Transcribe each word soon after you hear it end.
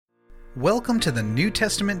Welcome to the New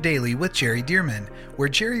Testament Daily with Jerry Dearman, where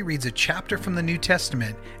Jerry reads a chapter from the New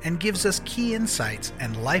Testament and gives us key insights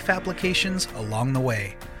and life applications along the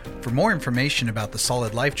way. For more information about the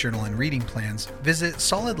Solid Life Journal and reading plans, visit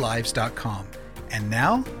solidlives.com. And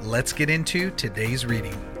now, let's get into today's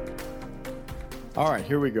reading. All right,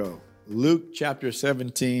 here we go. Luke chapter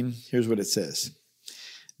 17, here's what it says.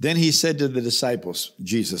 Then he said to the disciples,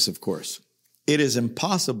 Jesus, of course, "It is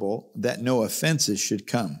impossible that no offenses should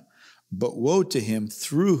come. But woe to him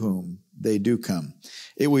through whom they do come.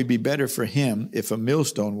 It would be better for him if a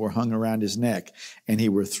millstone were hung around his neck and he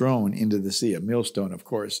were thrown into the sea." A millstone, of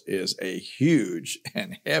course, is a huge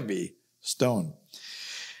and heavy stone.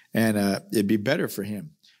 And it'd be better for him.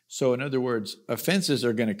 So in other words, offenses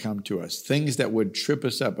are going to come to us. Things that would trip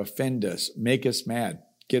us up, offend us, make us mad,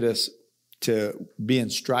 get us to be in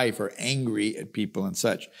strife or angry at people and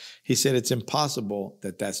such. He said it's impossible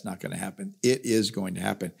that that's not going to happen. It is going to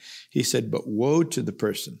happen. He said, but woe to the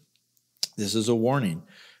person. This is a warning.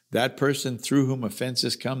 That person through whom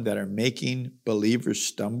offenses come that are making believers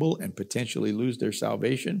stumble and potentially lose their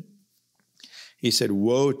salvation. He said,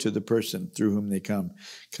 woe to the person through whom they come,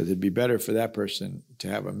 because it'd be better for that person to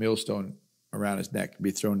have a millstone around his neck, to be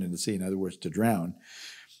thrown into the sea, in other words, to drown,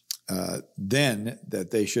 then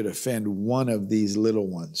that they should offend one of these little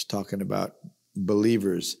ones, talking about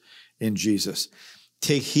believers in Jesus.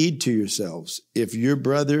 Take heed to yourselves. If your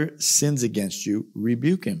brother sins against you,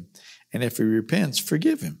 rebuke him. And if he repents,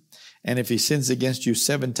 forgive him. And if he sins against you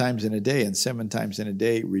 7 times in a day, and 7 times in a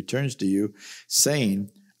day returns to you, saying,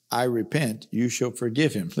 I repent, you shall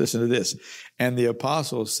forgive him. Listen to this. And the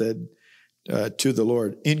apostles said to the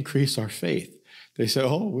Lord, increase our faith. They said,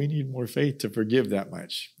 oh, we need more faith to forgive that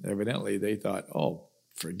much. Evidently, they thought, oh,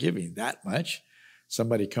 forgiving that much?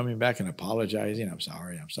 Somebody coming back and apologizing, I'm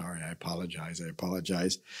sorry, I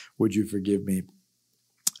apologize. Would you forgive me?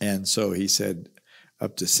 And so he said,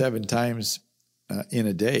 up to 7 times in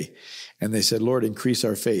a day. And they said, Lord, increase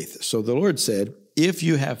our faith. So the Lord said, if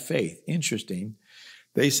you have faith, interesting,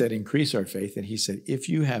 they said, increase our faith. And he said, if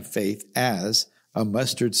you have faith as a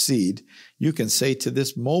mustard seed, you can say to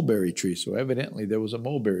this mulberry tree. So evidently there was a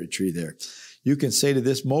mulberry tree there. You can say to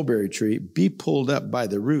this mulberry tree, be pulled up by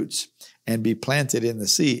the roots and be planted in the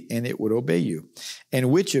sea, and it would obey you.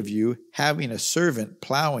 And which of you, having a servant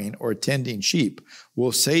plowing or tending sheep,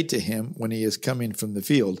 will say to him when he is coming from the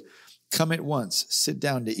field, come at once, sit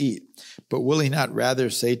down to eat. But will he not rather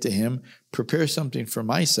say to him, prepare something for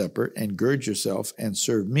my supper, and gird yourself, and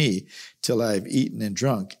serve me till I have eaten and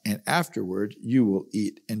drunk, and afterward you will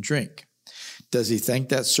eat and drink? Does he thank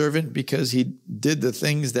that servant because he did the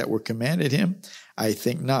things that were commanded him? I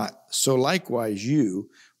think not. So likewise you,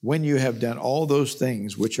 when you have done all those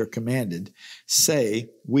things which are commanded, say,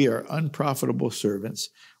 we are unprofitable servants.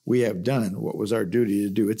 We have done what was our duty to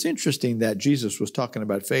do. It's interesting that Jesus was talking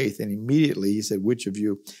about faith, and immediately he said, which of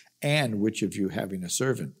you, and which of you having a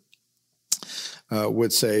servant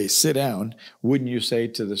would say, sit down. Wouldn't you say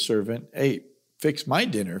to the servant, hey, fix my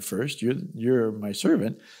dinner first. You're my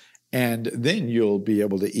servant, and then you'll be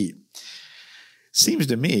able to eat. Seems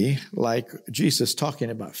to me like Jesus talking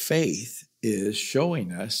about faith is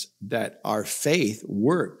showing us that our faith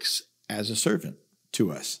works as a servant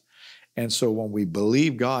to us. And so when we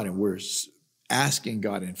believe God and we're asking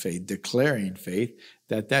God in faith, declaring faith,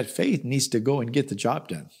 that faith needs to go and get the job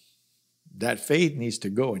done. That faith needs to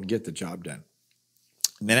go and get the job done.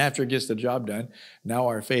 And then after it gets the job done, now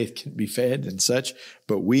our faith can be fed and such,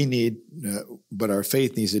 but our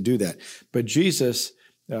faith needs to do that. But Jesus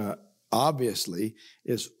obviously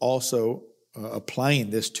is also applying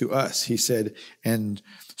this to us. He said, and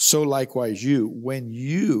so likewise you, when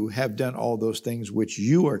you have done all those things which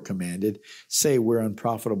you are commanded, say we're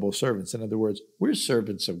unprofitable servants. In other words, we're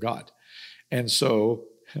servants of God. And so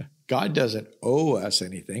God doesn't owe us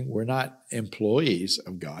anything. We're not employees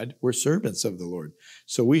of God. We're servants of the Lord.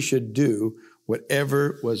 So we should do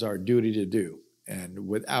whatever was our duty to do, and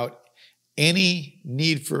without any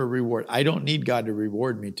need for a reward. I don't need God to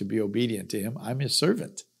reward me to be obedient to him. I'm his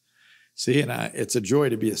servant. See, and it's a joy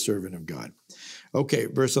to be a servant of God. Okay,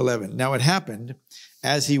 verse 11. Now it happened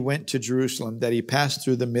as he went to Jerusalem that he passed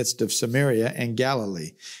through the midst of Samaria and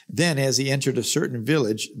Galilee. Then as he entered a certain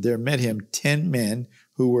village, there met him 10 men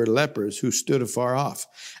who were lepers, who stood afar off.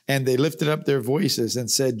 And they lifted up their voices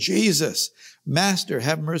and said, Jesus, Master,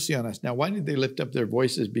 have mercy on us. Now, why did they lift up their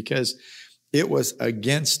voices? Because it was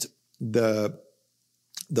against the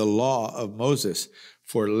law of Moses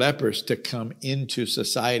for lepers to come into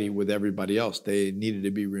society with everybody else. They needed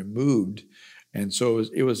to be removed. And so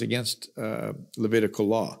it was against Levitical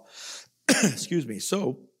law. Excuse me.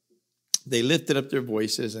 So they lifted up their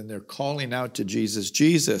voices and they're calling out to Jesus,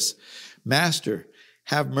 Jesus, Master,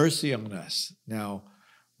 have mercy on us. Now,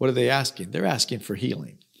 what are they asking? They're asking for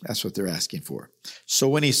healing. That's what they're asking for. So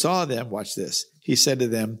when he saw them, watch this, he said to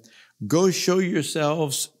them, go show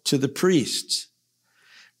yourselves to the priests.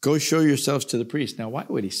 Go show yourselves to the priests. Now, why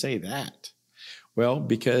would he say that? Well,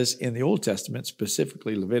 because in the Old Testament,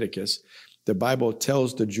 specifically Leviticus, the Bible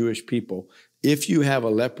tells the Jewish people, if you have a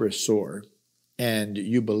leprous sore and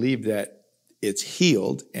you believe that it's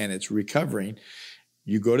healed and it's recovering,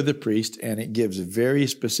 you go to the priest, and it gives very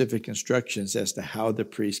specific instructions as to how the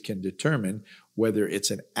priest can determine whether it's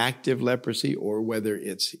an active leprosy or whether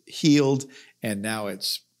it's healed and now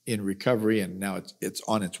it's in recovery and now it's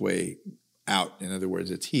on its way out. In other words,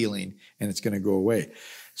 it's healing and it's going to go away.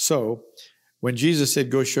 So when Jesus said,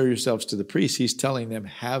 go show yourselves to the priest, he's telling them,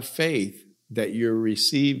 have faith that you're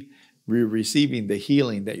receiving the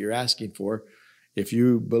healing that you're asking for. If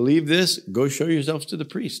you believe this, go show yourselves to the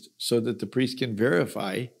priest so that the priest can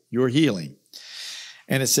verify your healing.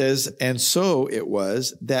 And it says, and so it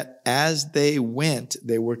was that as they went,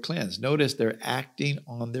 they were cleansed. Notice they're acting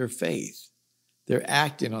on their faith. They're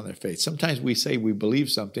acting on their faith. Sometimes we say we believe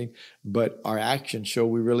something, but our actions show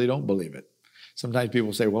we really don't believe it. Sometimes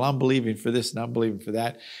people say, well, I'm believing for this and I'm believing for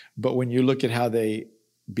that. But when you look at how they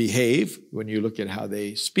behave, when you look at how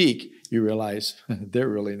they speak, you realize they're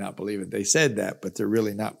really not believing. They said that, but they're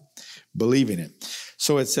really not believing it.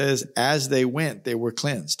 So it says, as they went, they were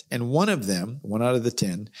cleansed. And one of them, one out of the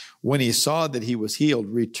 10, when he saw that he was healed,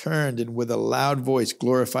 returned and with a loud voice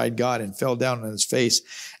glorified God and fell down on his face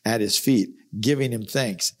at his feet, giving him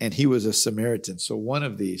thanks. And he was a Samaritan. So one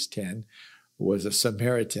of these 10 was a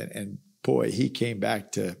Samaritan, and boy, he came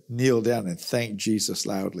back to kneel down and thank Jesus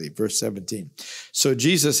loudly. Verse 17. So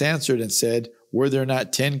Jesus answered and said, were there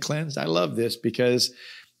not 10 cleansed? I love this because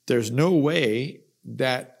there's no reason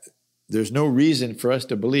for us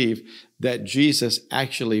to believe that Jesus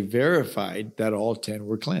actually verified that all 10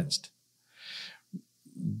 were cleansed.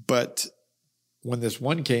 But when this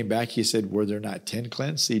one came back, he said, were there not 10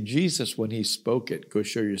 cleansed? See, Jesus, when he spoke it, go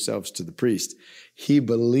show yourselves to the priest, he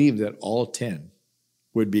believed that all 10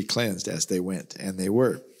 would be cleansed as they went, and they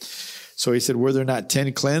were. So he said, were there not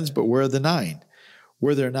 10 cleansed, but where are the 9?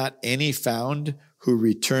 Were there not any found who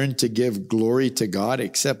returned to give glory to God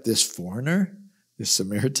except this foreigner, this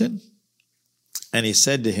Samaritan? And he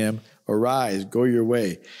said to him, arise, go your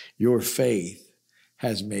way. Your faith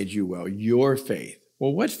has made you well. Your faith.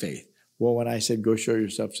 Well, what faith? Well, when I said, go show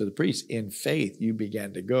yourself to the priest, in faith, you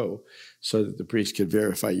began to go so that the priest could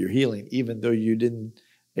verify your healing, even though you didn't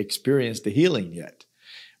experience the healing yet.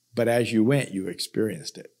 But as you went, you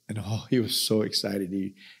experienced it. And he was so excited.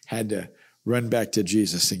 He had to run back to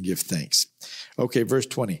Jesus and give thanks. Okay, verse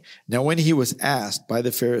 20. Now, when he was asked by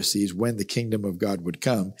the Pharisees when the kingdom of God would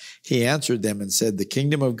come, he answered them and said, the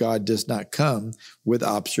kingdom of God does not come with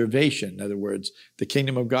observation. In other words, the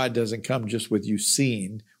kingdom of God doesn't come just with you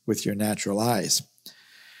seeing with your natural eyes.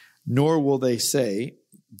 Nor will they say,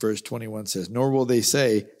 verse 21 says, nor will they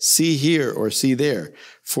say, see here or see there.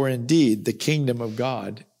 For indeed, the kingdom of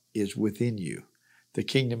God is within you. The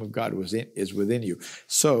kingdom of God is within you.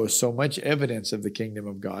 So much evidence of the kingdom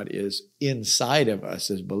of God is inside of us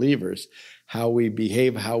as believers. How we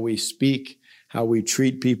behave, how we speak, how we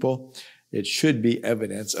treat people. It should be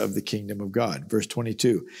evidence of the kingdom of God. Verse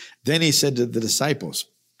 22. Then he said to the disciples,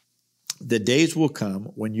 the days will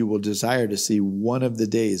come when you will desire to see one of the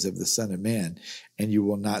days of the Son of Man, and you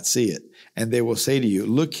will not see it. And they will say to you,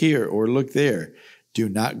 look here or look there. Do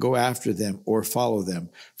not go after them or follow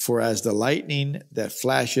them. For as the lightning that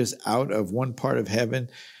flashes out of one part of heaven,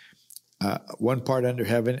 one part under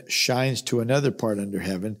heaven, shines to another part under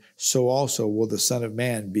heaven, so also will the Son of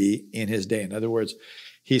Man be in his day. In other words,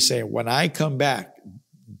 he's saying, when I come back,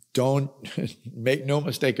 don't make no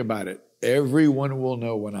mistake about it. Everyone will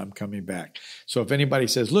know when I'm coming back. So if anybody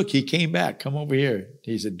says, look, he came back, come over here.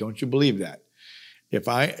 He said, don't you believe that? If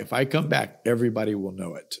I come back, everybody will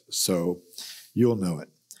know it. So you'll know it.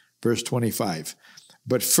 Verse 25.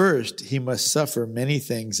 But first he must suffer many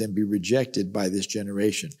things and be rejected by this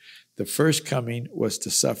generation. The first coming was to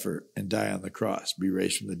suffer and die on the cross, be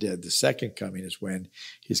raised from the dead. The second coming is when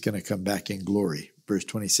he's going to come back in glory. Verse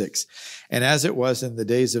 26. And as it was in the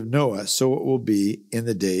days of Noah, so it will be in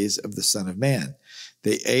the days of the Son of Man.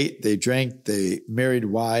 They ate, they drank, they married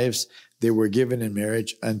wives, they were given in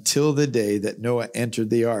marriage until the day that Noah entered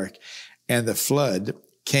the ark, and the flood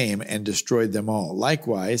came and destroyed them all.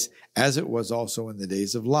 Likewise, as it was also in the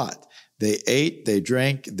days of Lot. They ate, they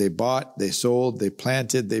drank, they bought, they sold, they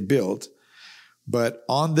planted, they built. But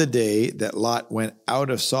on the day that Lot went out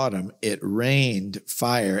of Sodom, it rained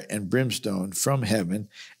fire and brimstone from heaven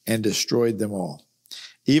and destroyed them all.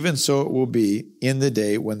 Even so it will be in the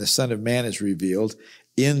day when the Son of Man is revealed.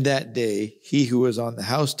 In that day, he who is on the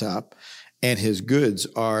housetop and his goods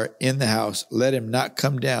are in the house, let him not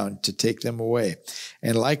come down to take them away.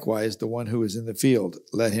 And likewise, the one who is in the field,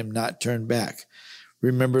 let him not turn back.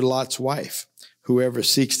 Remember Lot's wife. Whoever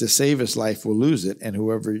seeks to save his life will lose it, and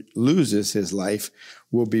whoever loses his life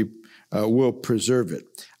will preserve it.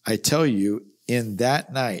 I tell you, in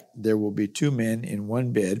that night there will be two men in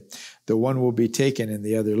one bed. The one will be taken, and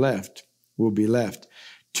the other will be left.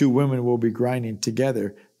 Two women will be grinding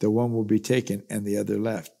together. The one will be taken, and the other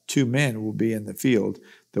left. Two men will be in the field.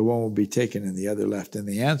 The one will be taken, and the other left. And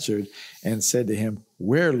they answered and said to him,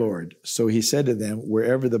 Where, Lord? So he said to them,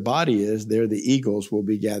 Wherever the body is, there the eagles will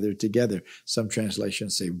be gathered together. Some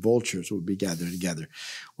translations say vultures will be gathered together.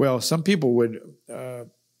 Well, some people would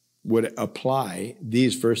apply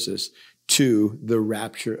these verses to the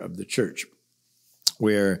rapture of the church,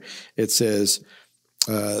 where it says,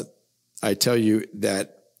 I tell you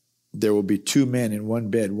that there will be two men in one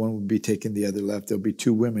bed. One will be taken, the other left. There'll be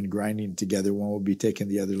two women grinding together. One will be taken,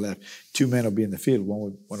 the other left. Two men will be in the field.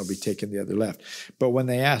 One will be taken, the other left. But when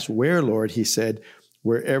they asked, Where, Lord? He said,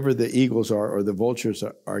 Wherever the eagles are or the vultures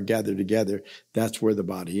are gathered together, that's where the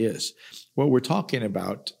body is. Well, we're talking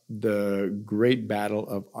about the great battle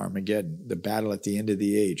of Armageddon, the battle at the end of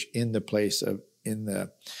the age in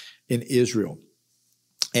Israel.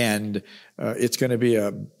 And it's going to be a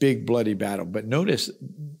big bloody battle. But notice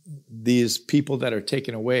these people that are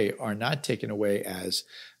taken away are not taken away as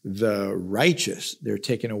the righteous. They're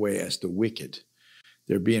taken away as the wicked.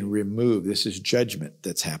 They're being removed. This is judgment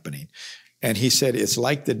that's happening. And he said, it's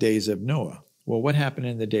like the days of Noah. Well, what happened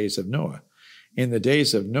in the days of Noah? In the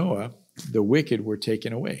days of Noah, the wicked were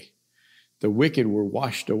taken away. The wicked were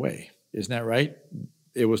washed away. Isn't that right?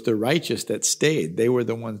 It was the righteous that stayed. They were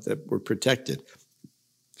the ones that were protected.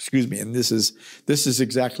 Excuse me. And this is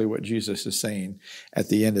exactly what Jesus is saying at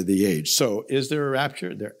the end of the age. So is there a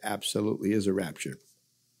rapture? There absolutely is a rapture.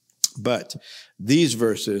 But these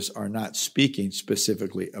verses are not speaking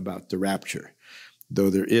specifically about the rapture, though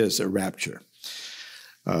there is a rapture.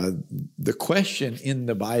 The question in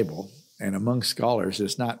the Bible and among scholars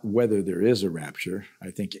is not whether there is a rapture. I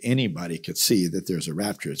think anybody could see that there's a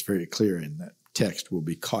rapture. It's very clear in the text. We'll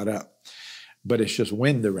be caught up. But it's just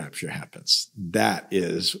when the rapture happens. That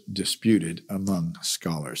is disputed among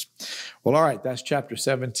scholars. Well, all right, that's chapter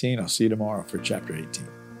 17. I'll see you tomorrow for chapter 18.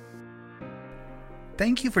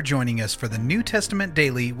 Thank you for joining us for the New Testament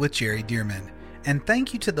Daily with Jerry Dirmann. And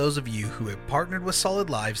thank you to those of you who have partnered with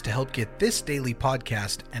Solid Lives to help get this daily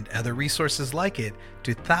podcast and other resources like it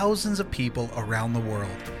to thousands of people around the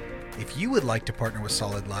world. If you would like to partner with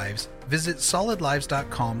Solid Lives, visit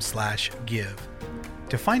solidlives.com/give.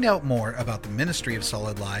 To find out more about the ministry of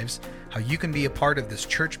Solid Lives, how you can be a part of this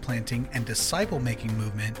church planting and disciple-making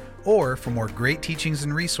movement, or for more great teachings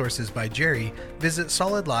and resources by Jerry, visit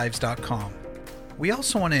solidlives.com. We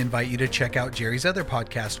also want to invite you to check out Jerry's other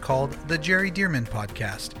podcast called The Jerry Dirmann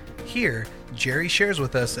Podcast. Here, Jerry shares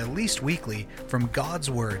with us at least weekly from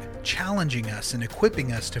God's Word, challenging us and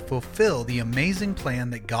equipping us to fulfill the amazing plan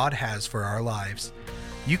that God has for our lives.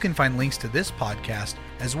 You can find links to this podcast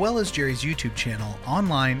as well as Jerry's YouTube channel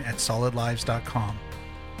online at solidlives.com.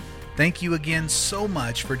 Thank you again so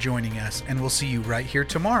much for joining us, and we'll see you right here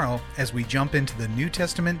tomorrow as we jump into the New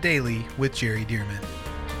Testament Daily with Jerry Dirmann.